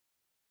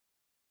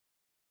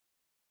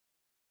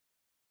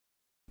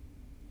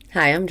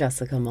Hi, I'm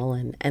Jessica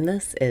Mullen, and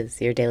this is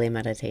your daily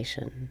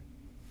meditation.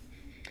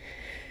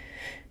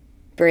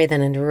 Breathe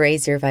in and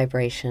raise your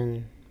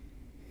vibration.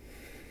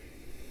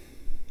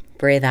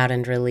 Breathe out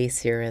and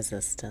release your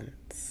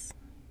resistance.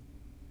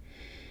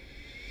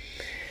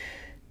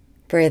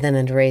 Breathe in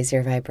and raise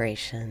your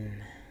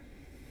vibration.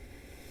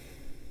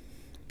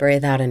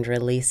 Breathe out and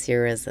release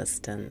your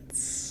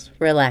resistance.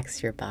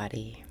 Relax your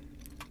body.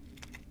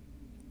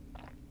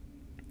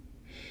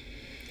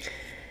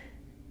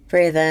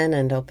 Breathe in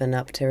and open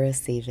up to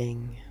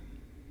receiving.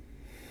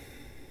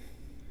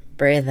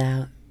 Breathe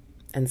out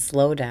and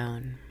slow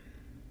down.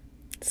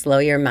 Slow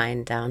your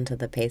mind down to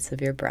the pace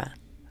of your breath.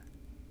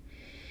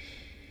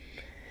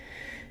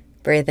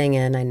 Breathing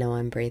in, I know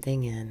I'm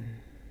breathing in.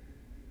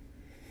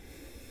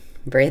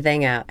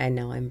 Breathing out, I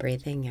know I'm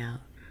breathing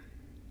out.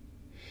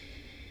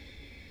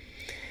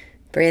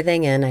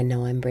 Breathing in, I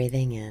know I'm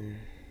breathing in.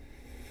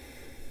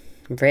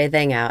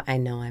 Breathing out, I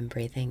know I'm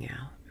breathing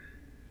out.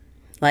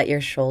 Let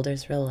your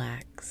shoulders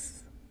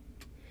relax.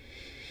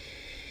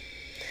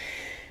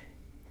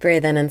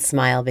 Breathe in and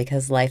smile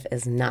because life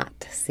is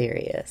not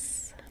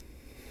serious.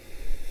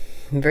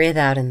 Breathe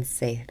out and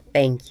say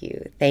thank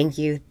you, thank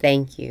you,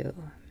 thank you.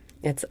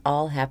 It's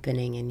all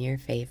happening in your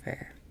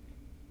favor.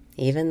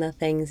 Even the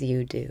things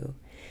you do,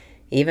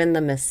 even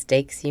the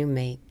mistakes you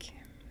make,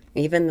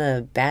 even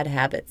the bad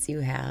habits you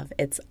have,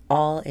 it's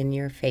all in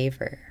your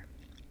favor.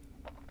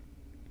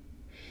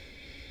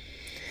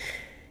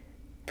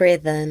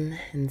 Breathe in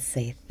and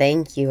say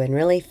thank you and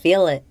really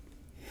feel it.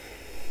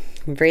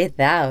 Breathe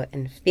out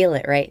and feel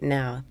it right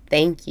now.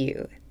 Thank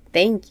you.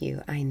 Thank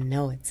you. I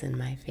know it's in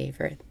my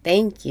favor.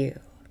 Thank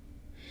you.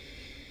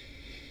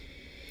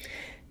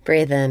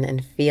 Breathe in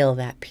and feel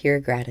that pure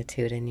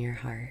gratitude in your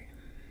heart.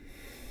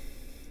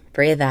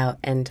 Breathe out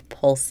and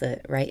pulse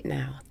it right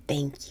now.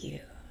 Thank you.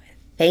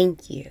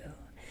 Thank you.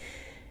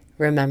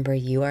 Remember,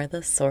 you are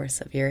the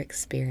source of your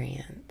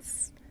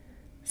experience.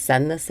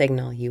 Send the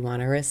signal you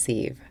want to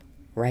receive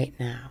right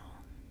now.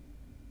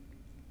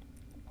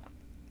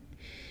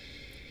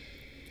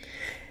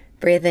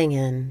 Breathing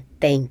in,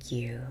 thank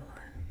you.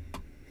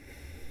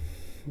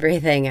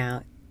 Breathing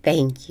out,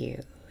 thank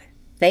you.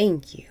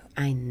 Thank you.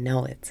 I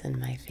know it's in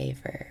my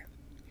favor.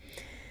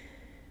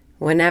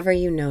 Whenever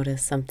you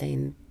notice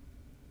something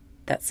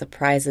that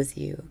surprises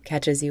you,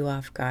 catches you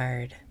off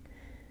guard,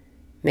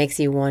 makes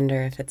you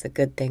wonder if it's a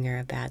good thing or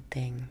a bad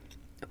thing,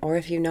 or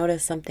if you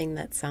notice something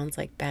that sounds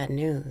like bad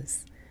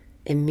news,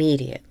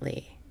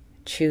 immediately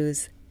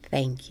choose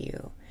thank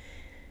you.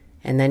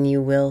 And then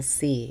you will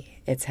see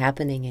it's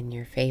happening in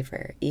your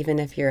favor. Even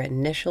if your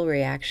initial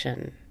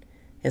reaction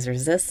is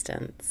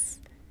resistance,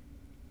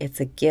 it's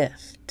a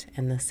gift.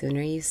 And the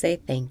sooner you say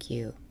thank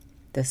you,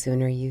 the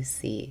sooner you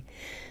see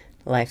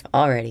life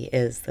already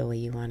is the way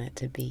you want it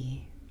to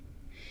be.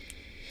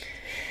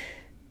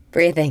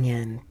 Breathing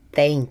in,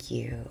 thank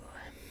you.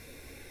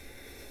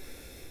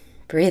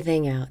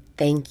 Breathing out,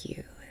 thank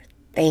you,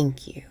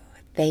 thank you,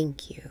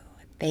 thank you,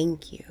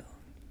 thank you.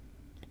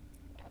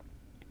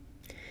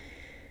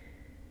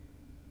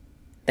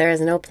 There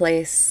is no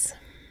place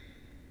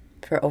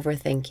for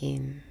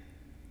overthinking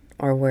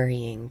or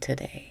worrying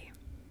today.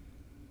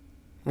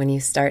 When you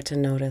start to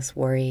notice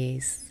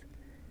worries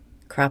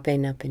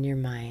cropping up in your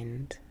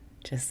mind,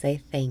 just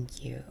say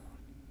thank you,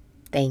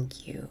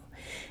 thank you.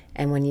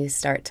 And when you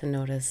start to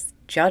notice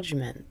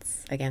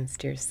judgments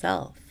against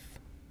yourself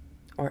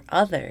or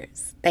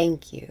others,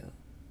 thank you,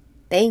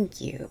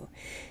 thank you.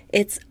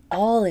 It's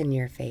all in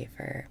your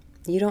favor.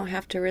 You don't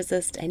have to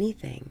resist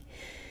anything.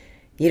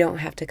 You don't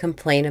have to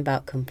complain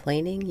about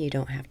complaining. You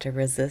don't have to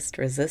resist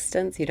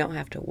resistance. You don't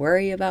have to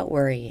worry about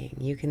worrying.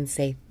 You can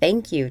say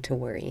thank you to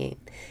worrying.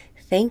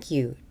 Thank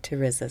you to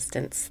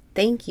resistance.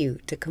 Thank you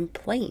to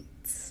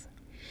complaints.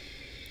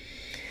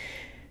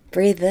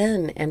 Breathe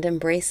in and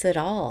embrace it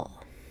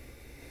all.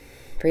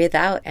 Breathe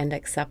out and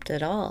accept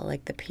it all,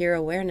 like the pure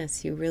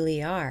awareness you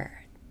really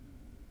are.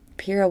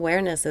 Pure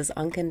awareness is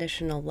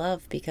unconditional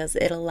love because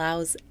it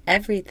allows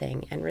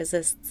everything and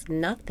resists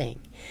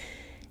nothing.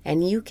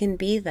 And you can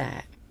be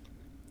that.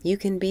 You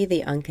can be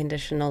the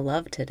unconditional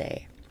love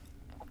today.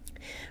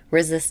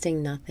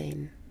 Resisting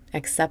nothing,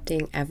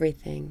 accepting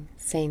everything,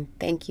 saying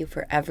thank you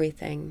for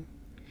everything.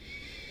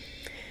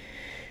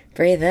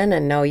 Breathe in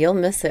and know you'll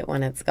miss it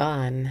when it's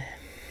gone.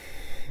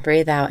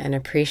 Breathe out and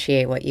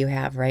appreciate what you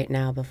have right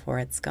now before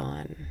it's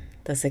gone.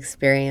 This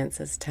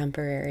experience is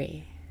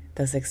temporary.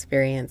 This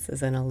experience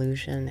is an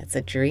illusion. It's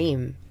a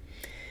dream.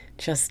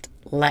 Just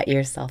let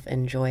yourself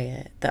enjoy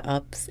it, the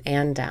ups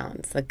and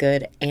downs, the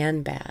good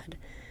and bad.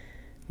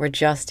 We're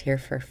just here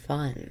for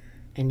fun,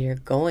 and you're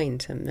going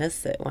to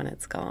miss it when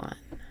it's gone.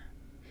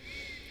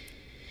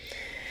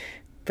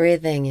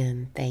 Breathing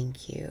in,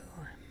 thank you.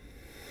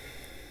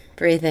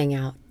 Breathing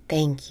out,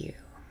 thank you.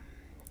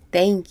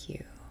 Thank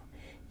you.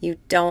 You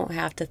don't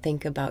have to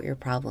think about your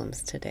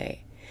problems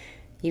today.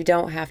 You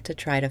don't have to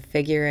try to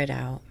figure it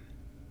out.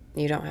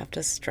 You don't have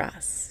to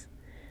stress.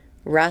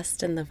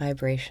 Rest in the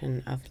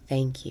vibration of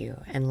thank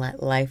you and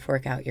let life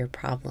work out your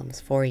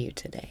problems for you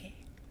today.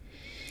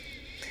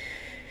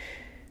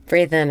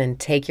 Breathe in and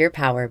take your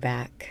power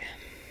back.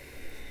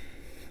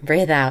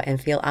 Breathe out and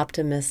feel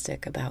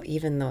optimistic about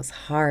even those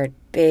hard,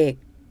 big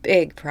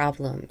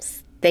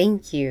problems.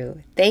 Thank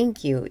you.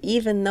 Thank you.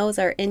 Even those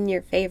are in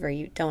your favor.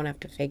 You don't have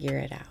to figure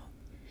it out.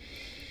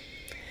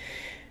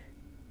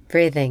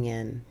 Breathing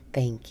in,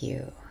 thank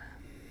you.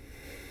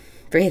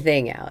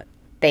 Breathing out,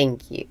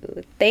 thank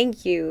you.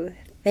 Thank you.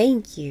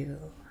 Thank you.